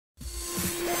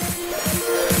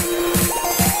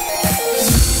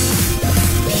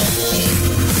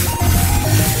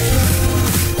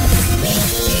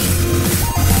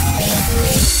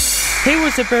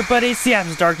What's up, everybody? It's the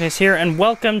Atoms of Darkness here, and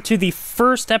welcome to the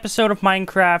first episode of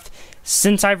Minecraft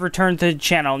since I've returned to the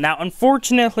channel. Now,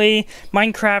 unfortunately,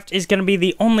 Minecraft is going to be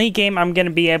the only game I'm going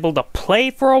to be able to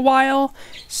play for a while,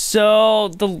 so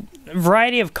the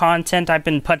variety of content I've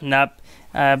been putting up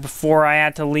before I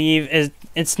had to leave,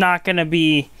 it's not going to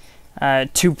be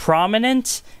too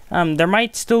prominent. There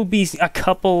might still be a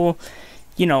couple,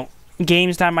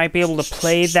 games that I might be able to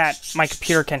play that my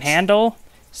computer can handle,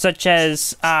 such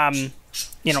as,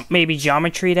 maybe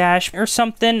Geometry Dash or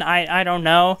something. I don't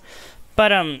know.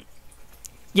 But,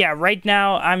 yeah, right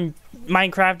now,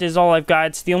 Minecraft is all I've got.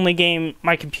 It's the only game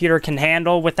my computer can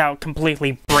handle without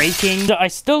completely breaking. So I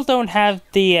still don't have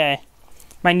the,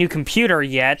 my new computer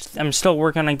yet. I'm still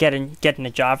working on getting a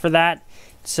job for that.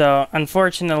 So,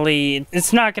 unfortunately,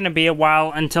 it's not going to be a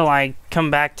while until I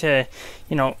come back to,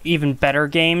 even better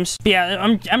games. But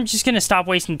yeah, I'm just going to stop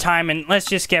wasting time and let's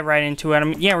just get right into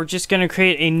it. Yeah, we're just going to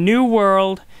create a new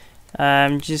world.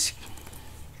 I'm just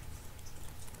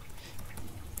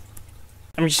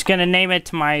going to name it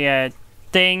to my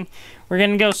thing. We're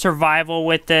going to go survival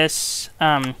with this.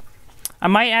 I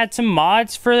might add some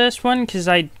mods for this one because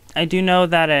I do know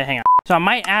that, hang on. So, I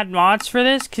might add mods for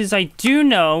this because I do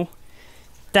know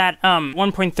that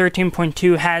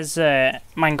 1.13.2 has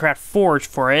Minecraft Forge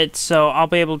for it, so I'll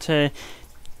be able to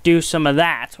do some of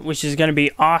that, which is going to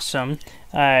be awesome.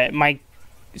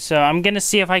 So I'm going to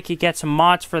see if I could get some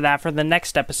mods for that for the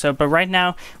next episode, but right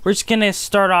now we're just going to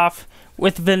start off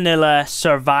with vanilla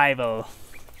survival.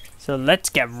 So let's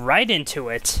get right into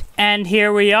it. And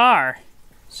here we are.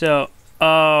 So,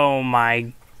 oh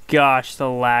my gosh, the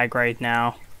lag right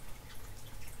now.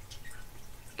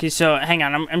 Okay, so hang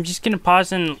on, I'm just gonna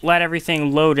pause and let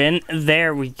everything load in.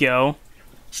 There we go.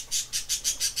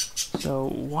 So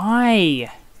why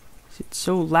is it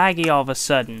so laggy all of a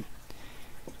sudden?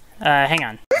 Hang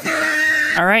on.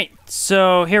 Alright,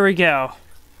 so here we go.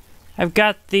 I've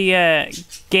got the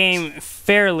game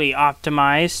fairly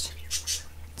optimized.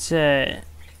 It's again,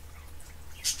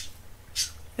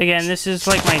 this is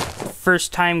like my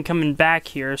first time coming back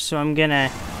here, so I'm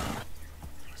gonna...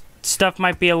 Stuff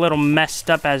might be a little messed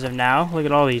up as of now. Look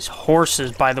at all these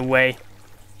horses, by the way.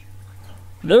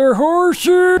 They're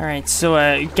horses! Alright, so,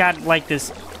 got, like,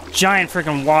 this giant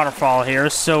freaking waterfall here.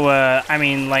 So, I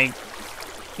mean, like,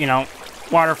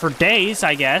 water for days,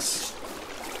 I guess.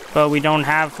 But we don't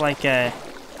have, like,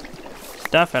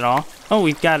 stuff at all. Oh,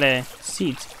 we've got,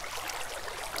 seeds.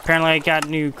 Apparently I got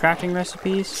new crafting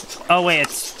recipes. Oh, wait,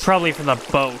 it's probably for the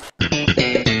boat.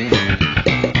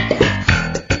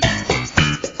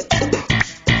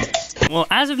 Well,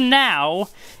 as of now,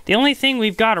 the only thing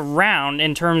we've got around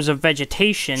in terms of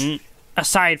vegetation,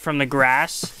 aside from the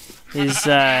grass, is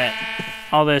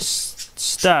all this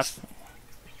stuff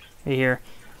here.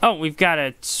 Oh, we've got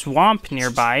a swamp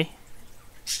nearby.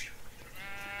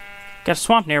 Got a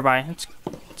swamp nearby.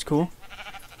 That's cool.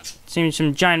 Seeing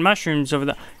some giant mushrooms over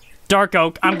the dark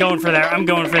oak. I'm going for there. I'm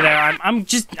going for there.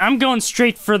 I'm going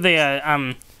straight for the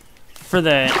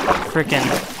frickin'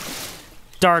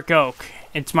 dark oak.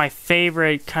 It's my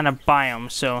favorite kind of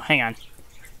biome, so hang on.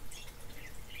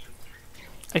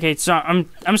 Okay, so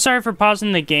I'm sorry for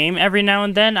pausing the game. Every now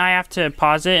and then I have to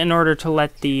pause it in order to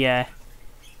let the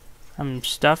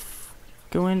stuff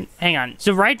go in. Hang on.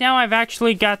 So right now I've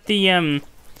actually got the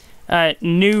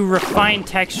new refined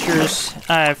textures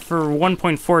for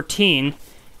 1.14.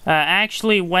 I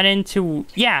actually went into,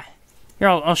 yeah. Here,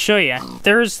 I'll show you.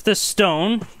 There's the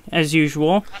stone as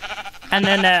usual. And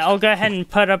then I'll go ahead and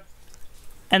put up.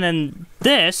 And then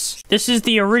this is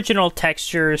the original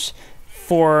textures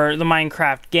for the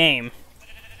Minecraft game.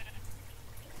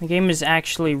 The game is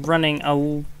actually running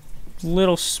a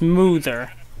little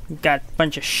smoother. We've got a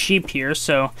bunch of sheep here,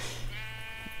 so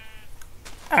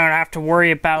I don't have to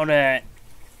worry about,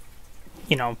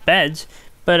 beds.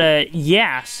 But,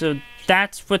 yeah, so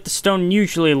that's what the stone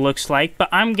usually looks like. But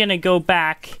I'm gonna go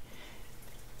back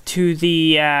to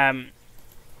the,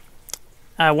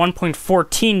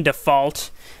 1.14 default.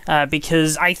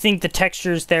 Because I think the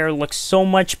textures there look so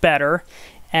much better.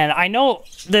 And I know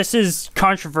this is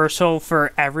controversial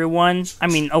for everyone. I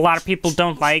mean, a lot of people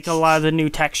don't like a lot of the new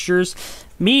textures.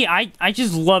 Me, I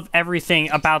just love everything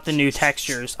about the new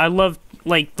textures. I love,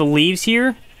 like, the leaves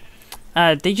here.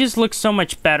 They just look so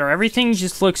much better. Everything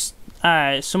just looks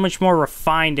so much more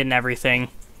refined and everything.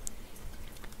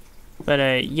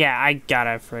 But, yeah, I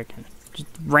gotta frickin' just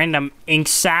random ink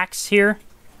sacks here.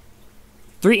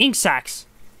 3 ink sacks.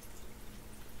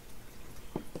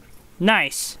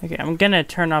 Nice. Okay, I'm gonna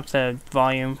turn up the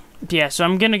volume. Yeah, so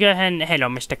I'm gonna go ahead and... Hello,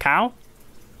 Mr. Cow.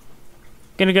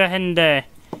 Gonna go ahead and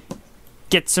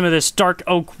get some of this dark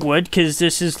oak wood, because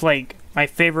this is, like, my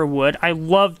favorite wood. I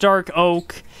love dark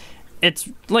oak. It's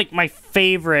like my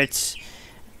favorite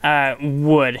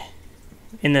wood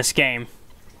in this game.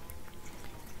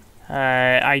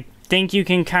 I think you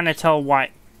can kind of tell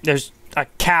why. There's a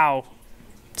cow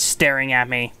staring at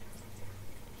me.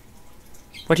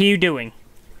 What are you doing?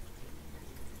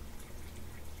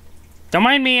 Don't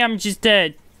mind me, I'm just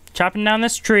chopping down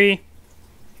this tree.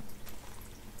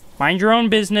 Mind your own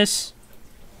business.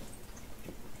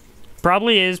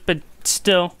 Probably is, but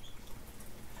still.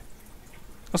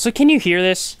 Also, can you hear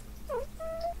this?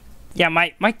 Yeah,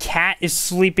 my cat is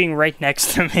sleeping right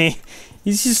next to me.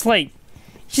 He's just like,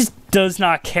 he just does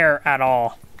not care at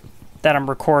all that I'm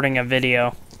recording a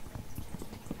video.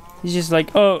 He's just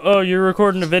like, oh, you're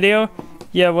recording a video?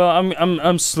 Yeah, well,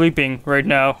 I'm sleeping right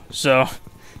now, so.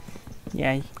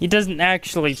 Yeah, he doesn't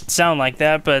actually sound like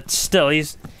that, but still,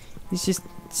 he's just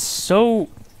so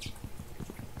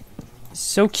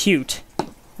cute.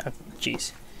 Oh,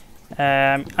 jeez.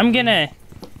 I'm gonna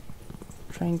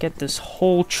try and get this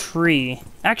whole tree.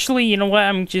 Actually, you know what?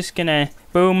 I'm just gonna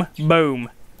boom, boom.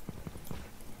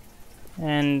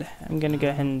 And I'm gonna go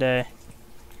ahead and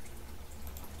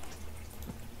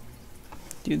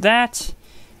do that.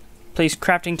 Place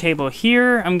crafting table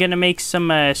here. I'm gonna make some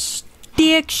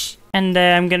sticks. And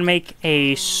I'm gonna make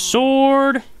a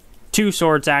sword. 2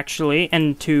 swords, actually,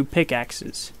 and 2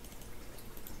 pickaxes.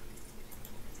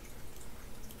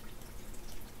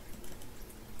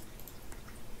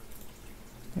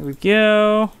 There we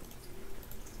go.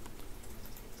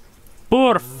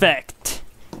 Perfect.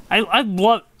 I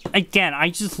love, again, I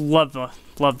just love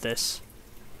this.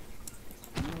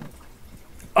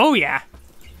 Oh yeah.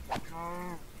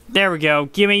 There we go.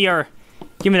 Give me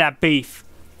that beef.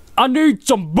 I need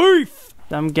some beef.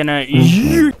 I'm gonna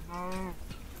eat.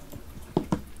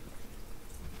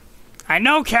 I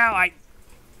know, cow.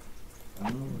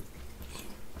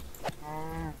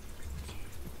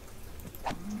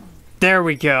 There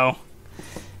we go.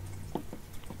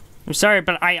 I'm sorry,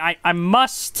 but I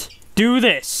must do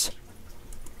this.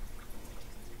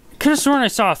 Could have sworn I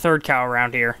saw a 3rd cow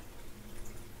around here.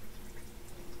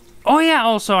 Oh yeah.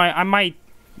 Also, I might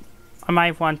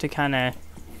want to kind of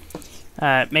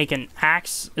make an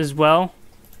axe as well.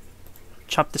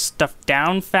 Chop this stuff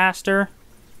down faster.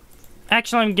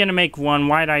 Actually, I'm gonna make one.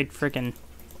 Why'd I freaking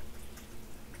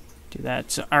do that?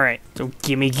 So, alright. So,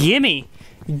 gimme. This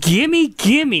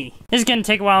is gonna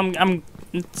take a while.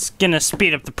 It's gonna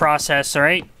speed up the process,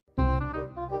 alright?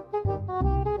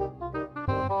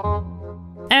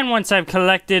 And once I've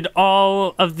collected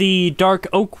all of the dark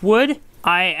oak wood,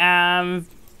 I am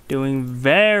doing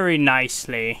very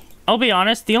nicely. I'll be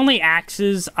honest, the only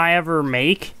axes I ever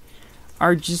make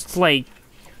are just like...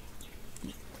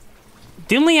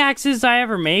 The only axes I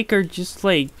ever make are just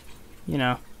like, you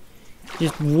know,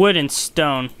 just wood and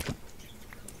stone.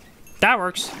 That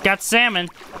works. Got salmon.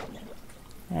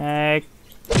 Come here.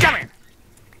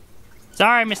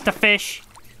 Sorry, Mr. Fish.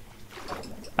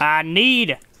 I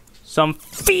need some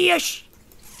fish.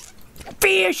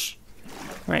 Fish.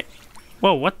 Right.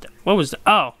 Whoa, what was the...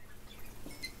 Oh.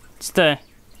 It's the...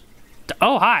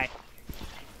 Oh, hi.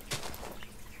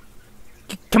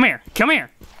 Come here.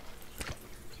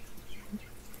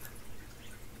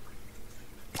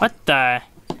 What the...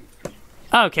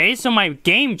 Okay, so my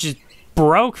game just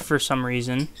broke for some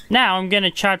reason. Now I'm gonna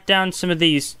chop down some of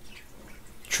these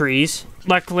trees.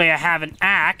 Luckily I have an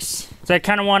axe, so I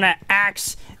kind of want to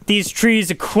axe these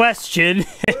trees a question.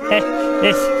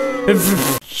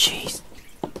 Jeez.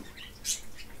 What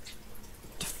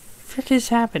the frick is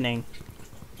happening?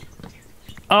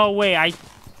 Oh wait, I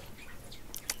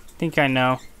think I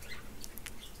know.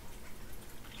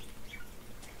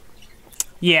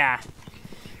 Yeah.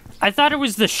 I thought it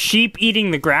was the sheep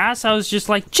eating the grass. I was just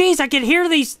like, jeez, I can hear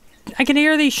these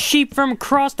sheep from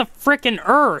across the frickin'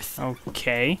 earth.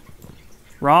 Okay.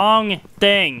 Wrong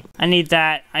thing. I need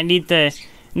that. I need the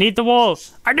wool.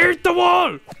 I need the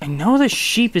wool! I know the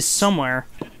sheep is somewhere.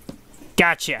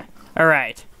 Gotcha.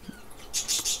 Alright.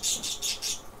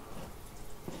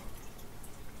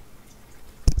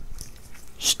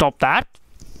 Stop that.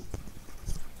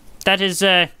 That is,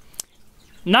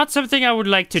 not something I would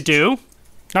like to do.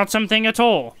 Not something at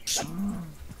all.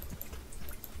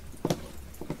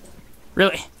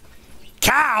 Really?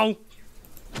 Cow!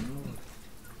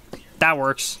 That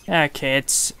works. Okay,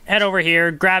 let's head over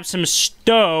here, grab some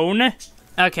stone.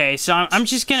 Okay, so I'm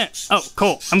just gonna... Oh,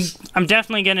 cool. I'm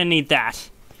definitely gonna need that.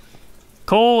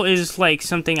 Coal is, like,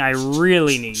 something I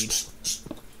really need.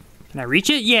 Can I reach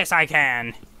it? Yes, I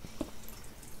can.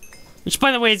 Which,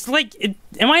 by the way, it's like...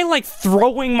 am I, like,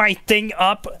 throwing my thing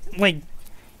up? Like...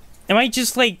 Am I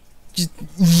just, like, just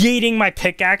yeeting my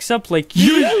pickaxe up? Like,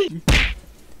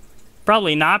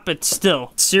 Probably not, but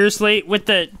still. Seriously, with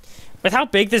how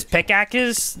big this pickaxe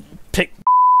is,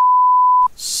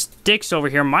 sticks over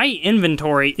here, my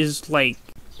inventory is like,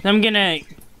 I'm gonna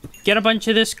get a bunch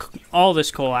of this, all this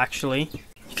coal actually.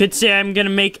 You could say I'm gonna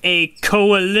make a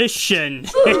coalition.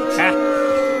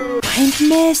 I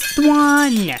missed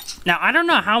one. Now I don't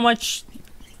know how much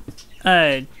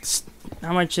of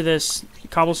this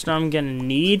cobblestone I'm gonna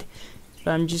need,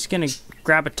 but I'm just gonna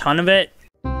grab a ton of it.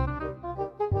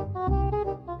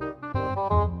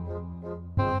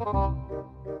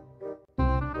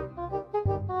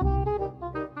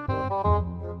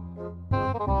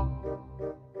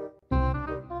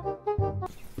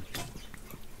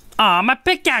 Aw, my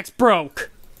pickaxe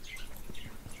broke!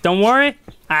 Don't worry,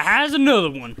 I has another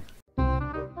one.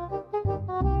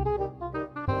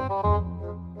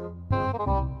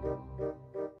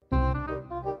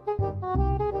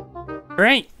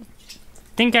 Alright,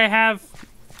 think I have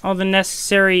all the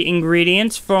necessary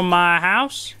ingredients for my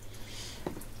house.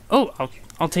 Oh,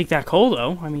 I'll take that coal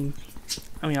though. I mean,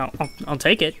 I'll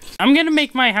take it. I'm gonna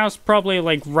make my house probably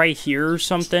like right here or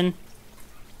something.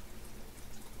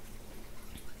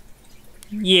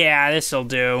 Yeah, this'll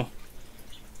do.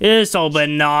 This'll be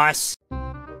nice.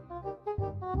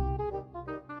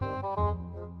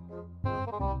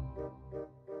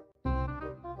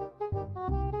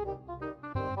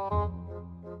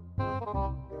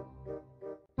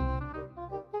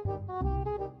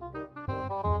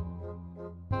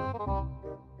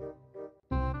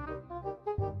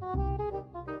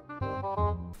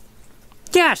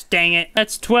 Gosh dang it,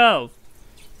 that's 12.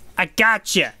 I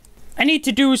gotcha. I need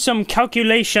to do some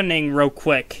calculationing real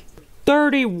quick.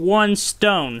 31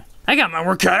 stone. I got my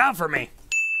work cut out for me.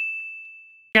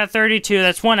 I got 32,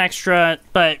 that's one extra,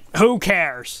 but who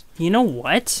cares? You know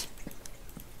what?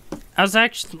 I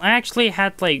actually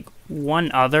had like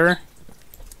one other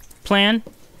plan,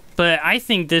 but I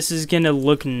think this is gonna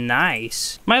look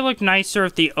nice. Might look nicer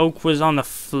if the oak was on the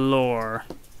floor.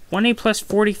 1A plus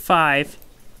 45.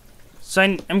 So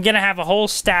I'm gonna have a whole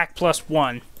stack plus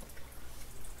 1.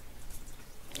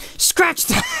 Scratch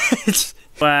that!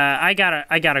 I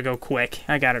gotta go quick.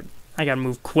 I gotta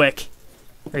move quick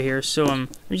right here. So I'm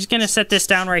just gonna set this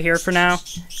down right here for now.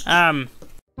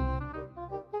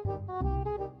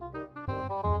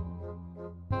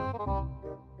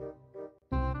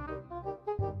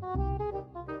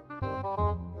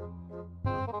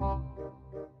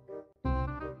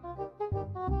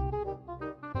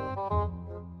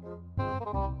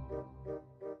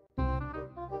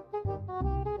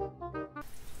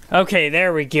 Okay,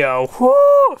 there we go.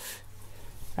 Woo!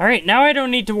 Alright, now I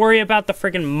don't need to worry about the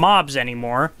freaking mobs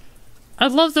anymore. I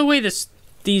love the way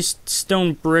these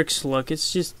stone bricks look.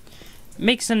 It's just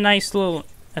makes a nice little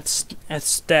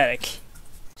aesthetic.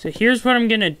 So here's what I'm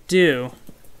gonna do.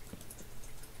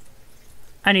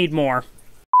 I need more.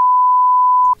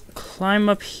 Climb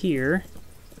up here.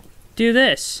 Do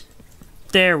this.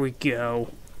 There we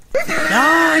go.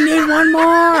 Ah, I need one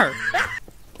more!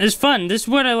 It's fun. This is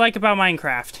what I like about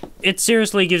Minecraft. It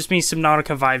seriously gives me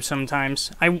Subnautica vibes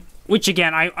sometimes. Which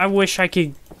again, I wish I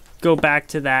could go back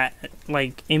to that,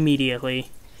 like, immediately.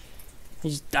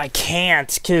 I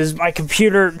can't, because my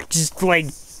computer just, like,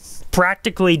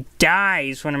 practically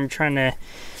dies when I'm trying to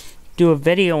do a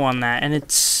video on that, and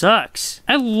it sucks.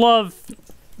 I love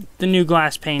the new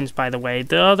glass panes, by the way.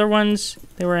 The other ones,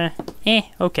 they were,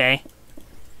 okay.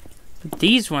 But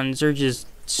these ones are just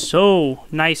so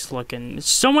nice looking. It's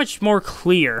so much more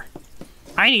clear.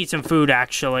 I need some food,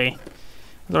 actually.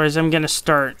 Otherwise, I'm gonna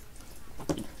start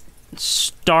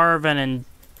starving and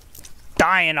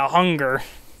dying of hunger.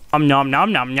 Nom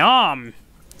nom nom nom.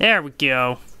 There we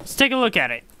go. Let's take a look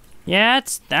at it. Yeah,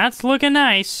 that's looking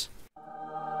nice.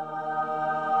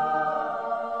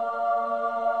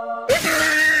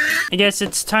 I guess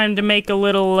it's time to make a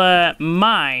little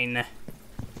mine.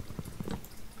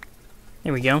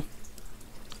 There we go.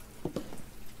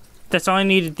 That's all I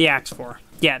needed the axe for.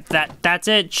 Yeah, that's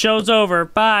it. Show's over.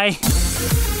 Bye.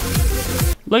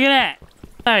 Look at that.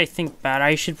 I think about it,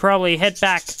 I should probably head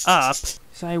back up.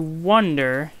 So I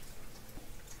wonder.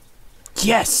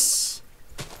 Yes!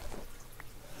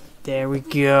 There we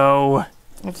go.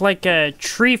 Looks like a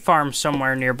tree farm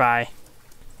somewhere nearby.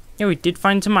 Yeah, we did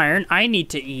find some iron. I need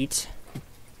to eat.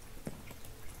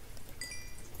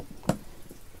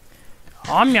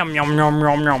 Yum yum yum yum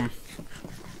yum.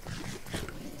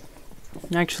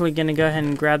 I'm actually gonna go ahead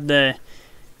and grab the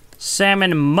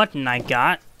salmon and mutton I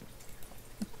got.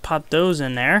 Pop those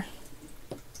in there.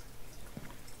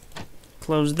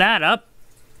 Close that up.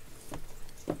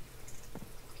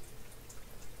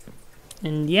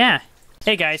 And yeah,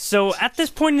 Hey guys, so at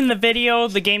this point in the video,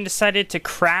 the game decided to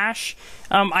crash.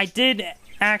 I did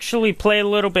actually play a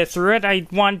little bit through it. I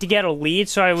wanted to get a lead,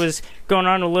 so I was going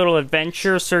on a little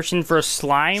adventure searching for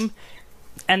slime.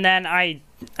 And then I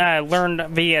learned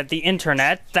via the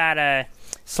internet that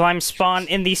slime spawn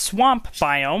in the swamp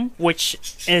biome, which,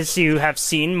 as you have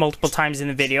seen multiple times in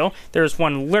the video, there's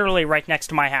one literally right next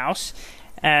to my house.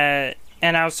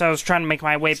 And I was trying to make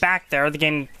my way back there. The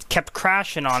game kept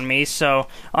crashing on me, so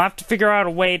I'll have to figure out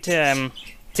a way to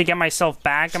get myself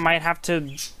back. I might have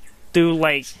to do,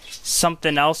 like,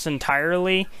 something else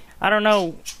entirely. I don't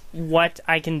know what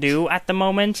I can do at the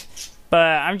moment,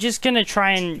 but I'm just gonna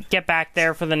try and get back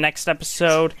there for the next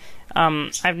episode.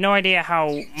 I have no idea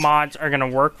how mods are gonna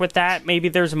work with that. Maybe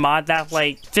there's a mod that,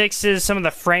 like, fixes some of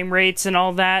the frame rates and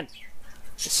all that.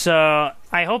 So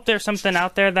I hope there's something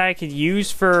out there that I could use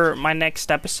for my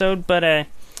next episode, but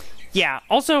yeah.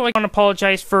 Also, I want to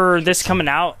apologize for this coming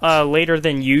out later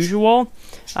than usual.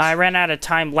 I ran out of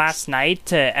time last night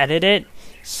to edit it,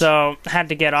 so I had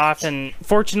to get off, and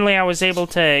fortunately I was able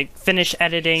to finish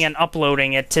editing and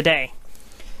uploading it today.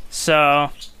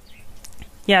 So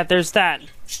yeah, there's that.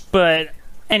 But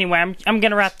anyway, I'm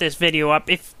gonna wrap this video up.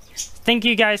 Thank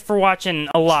you guys for watching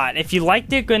a lot. If you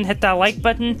liked it, go ahead and hit that like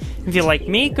button. If you like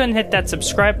me, go ahead and hit that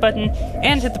subscribe button.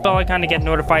 And hit the bell icon to get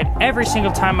notified every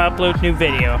single time I upload a new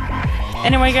video.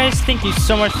 Anyway guys, thank you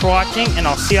so much for watching, and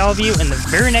I'll see all of you in the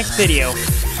very next video.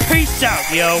 Peace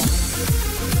out, yo!